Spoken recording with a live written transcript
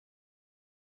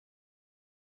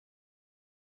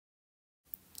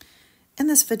In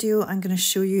this video, I'm going to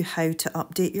show you how to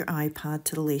update your iPad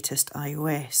to the latest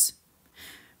iOS.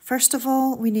 First of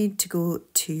all, we need to go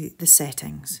to the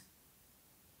settings.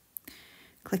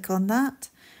 Click on that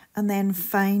and then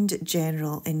find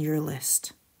General in your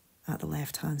list at the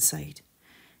left-hand side.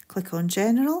 Click on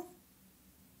General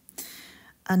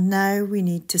and now we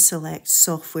need to select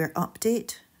Software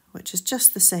Update, which is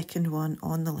just the second one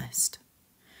on the list.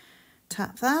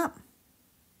 Tap that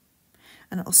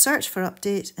and it'll search for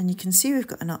update, and you can see we've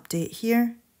got an update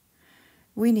here.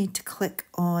 We need to click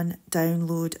on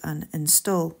download and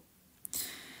install.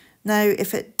 Now,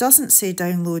 if it doesn't say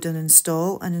download and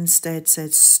install and instead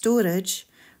says storage,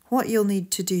 what you'll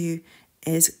need to do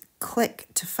is click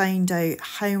to find out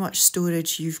how much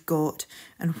storage you've got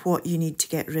and what you need to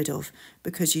get rid of,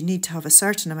 because you need to have a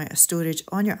certain amount of storage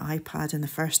on your iPad in the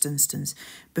first instance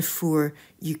before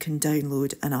you can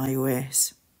download an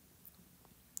iOS.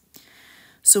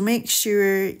 So make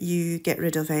sure you get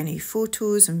rid of any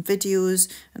photos and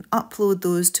videos and upload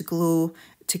those to Glow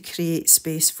to create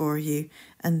space for you,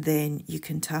 and then you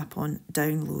can tap on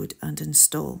download and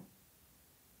install.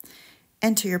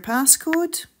 Enter your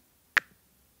passcode.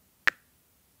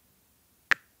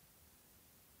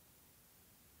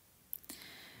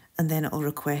 And then it will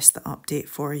request the update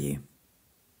for you.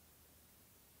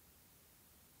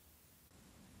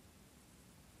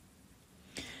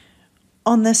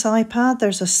 On this iPad,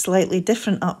 there's a slightly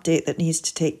different update that needs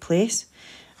to take place.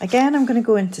 Again, I'm going to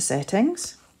go into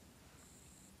settings.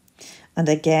 And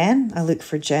again, I look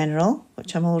for General,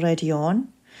 which I'm already on.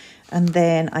 And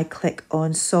then I click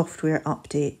on Software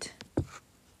Update.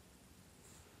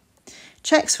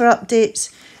 Checks for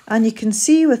updates. And you can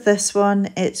see with this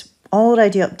one, it's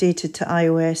already updated to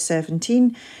iOS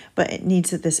 17, but it needs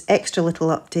this extra little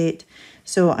update.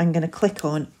 So I'm going to click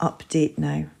on Update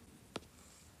now.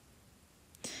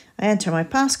 I enter my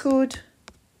passcode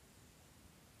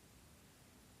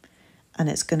and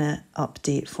it's going to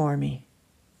update for me.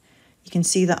 You can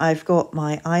see that I've got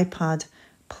my iPad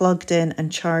plugged in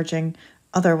and charging,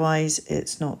 otherwise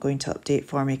it's not going to update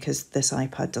for me because this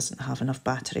iPad doesn't have enough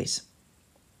batteries.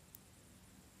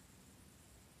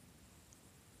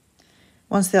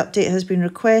 Once the update has been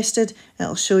requested,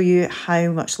 it'll show you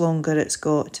how much longer it's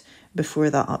got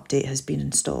before that update has been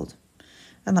installed.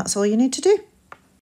 And that's all you need to do.